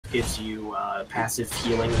gives you passive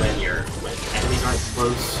healing when enemies aren't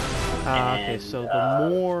close. Okay, so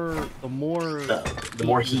the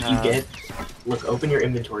more heat you get, look, open your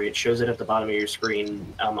inventory. It shows it at the bottom of your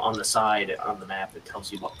screen on the side on the map. It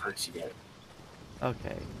tells you what perks you get.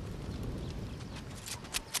 Okay.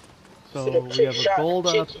 So we have a gold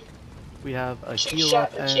up, we have a heal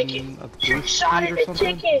up, and a boost speed or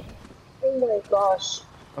something. Oh my gosh.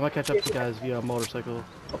 I'm gonna catch up to you guys via a motorcycle.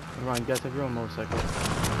 Oh, never mind, you guys have your own motorcycle.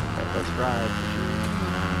 Alright, let's ride.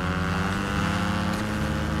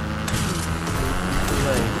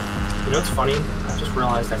 You know what's funny? I just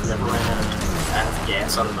realized I've never ran out of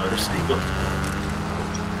gas on a motorcycle.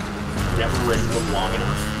 Never ridden them long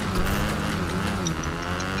enough.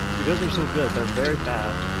 You guys are so good, they're very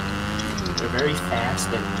fast. They're very fast,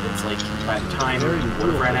 and it's like, by the time you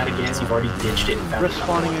would have ran out of gas, you've already ditched it and found rift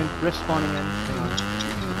spawning in, rift spawning in. Hang on.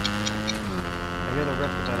 I got a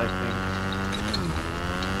rift with that, I think.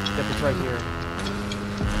 Yep, it's right here.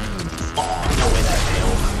 Oh, no way that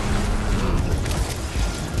failed.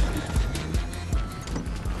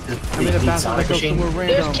 I'm in a bathroom that goes somewhere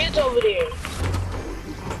random. There's kids over there.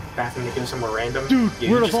 Bathroom that goes somewhere random? Dude,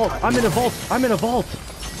 we're in a vault. I'm in a vault. I'm in a vault.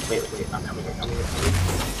 Wait, I'm coming.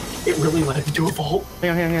 It really led me to a vault.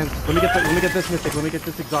 Hang on. Let me get this mythic. Let me get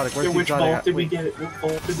this exotic. Where's the which exotic? vault did we get it? What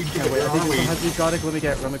vault did we get it? Wait, I think it has the exotic. Let me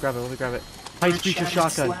grab it. High feature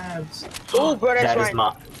shotgun. Oh, bro, that's that right. Is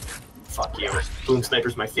my... Fuck you. Boom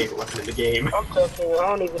Sniper's my favorite weapon in the game. I'm joking. I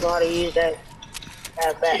don't even know how to use that.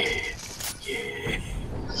 Yeah.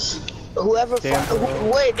 Whoever.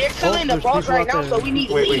 Wait, they're killing the boss right now, so we need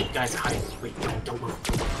to leave. Wait, guys, hide. Wait, don't move.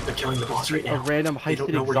 They're killing the boss right now. A random heisted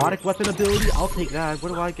exotic weapon ability? I'll take that. What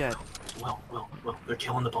do I get? Well, they're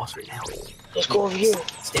killing the boss right now. Let's go over here.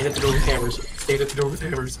 Stand at the door with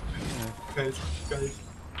hammers. Guys.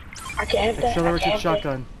 I can't have that. Accelerated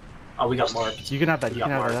shotgun. Oh, we got marked. You can have that.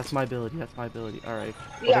 That's my ability. Alright.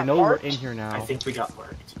 Well, I know we're in here now. I think we got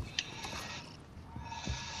marked.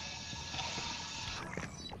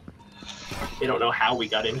 They don't know how we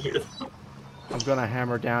got in here. I'm gonna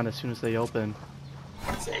hammer down as soon as they open.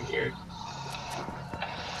 Same here.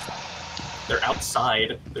 They're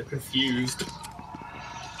outside. They're confused.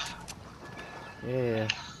 Yeah.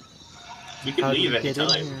 We can leave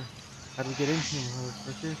anytime. How do we get in here,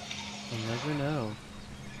 motherfucker? You never know.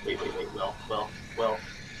 Wait.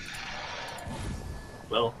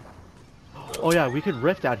 Well. Oh yeah, we could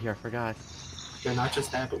rift out here, I forgot. Yeah, not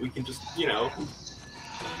just that, but we can just, you know.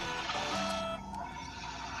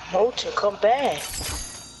 Molten, come back.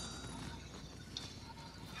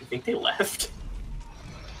 You think they left?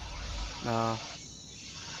 Nah.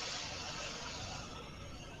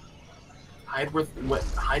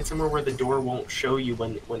 Hide somewhere where the door won't show you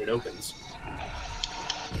when it opens.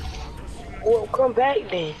 Well, come back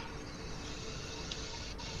then.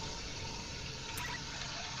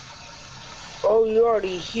 Oh, you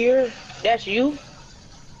already here? That's you?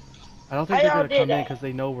 I don't think they're gonna come in because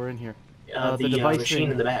they know we're in here. The device machine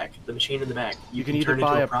in the back. The machine in the back. You can either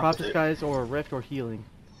buy a prop disguise or a rift or healing.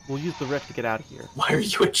 We'll use the rift to get out of here. Why are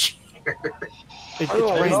you a cheater? It's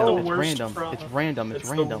random. It's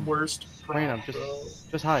the worst. Random.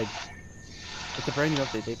 Just hide. It's a brand new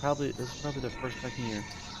update. This is probably their first second year.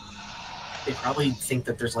 They probably think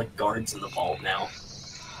that there's like guards in the vault now.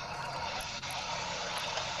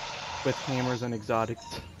 With hammers and exotics.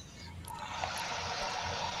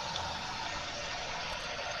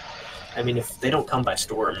 I mean, if they don't come by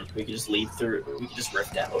storm, we can just leave through. We can just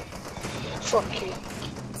rift out. Fuck you.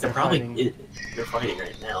 They're probably they're fighting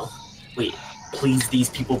right now. Wait, please, these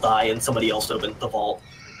people die and somebody else opens the vault.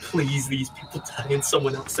 Please, these people die and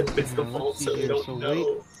someone else opens the vault so they don't know.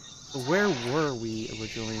 Wait, so where were we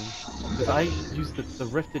originally? Did I use the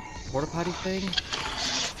rifted porta potty thing?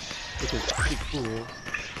 Which is pretty cool.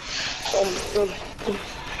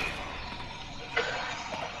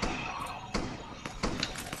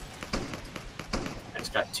 I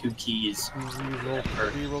just got 2 keys. Reroll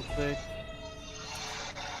real quick.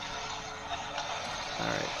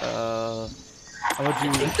 Alright, I'm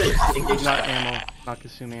gonna do I think they not ammo, not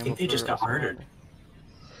consume ammo. I think they just got murdered.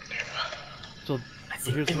 So I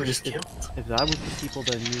think here's they were what just killed. If that was the people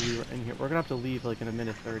that knew we were in here, we're gonna have to leave like in a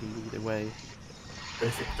minute 30 either way. But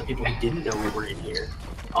if it's the people who didn't know we were in here,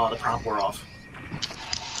 oh, the prop wore off.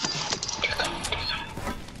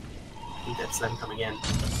 I think that's them coming in.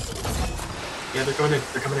 Yeah, they're coming in.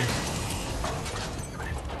 They're coming in.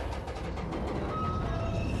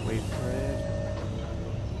 Wait for it.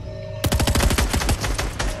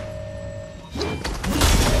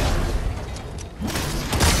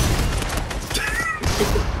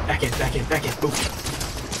 Back in, move.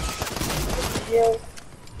 Yeah.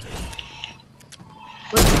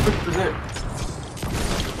 100%.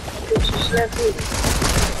 She's left me.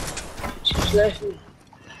 She's left me.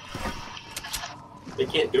 They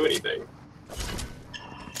can't do anything.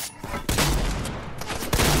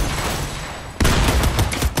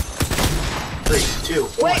 3, 2.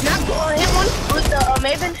 Wait, not hit one with the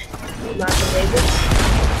Maven. Not the Maven.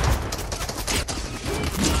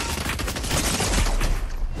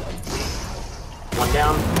 One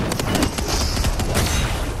down.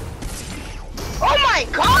 Oh my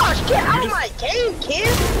gosh! Get out of my game, kid!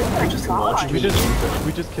 Oh my gosh!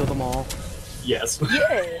 We just killed them all. Yes.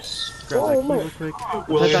 Yes. Grab Oh that my. real quick.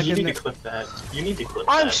 William, you need to clip that. You need to clip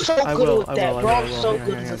that. I'm so good with that, bro. I'm so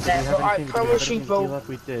good with that, bro. I promise you, bro.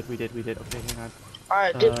 We did. Okay, hang on.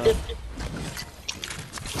 Alright, dip.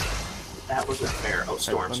 That wasn't fair. Oh,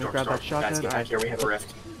 storm. Let me grab that shotgun. Guys, get back here. We have a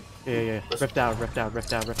rift. Yeah. Rift out.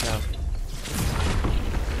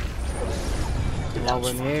 While we're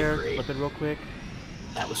in the air, flip it real quick.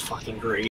 That was fucking great.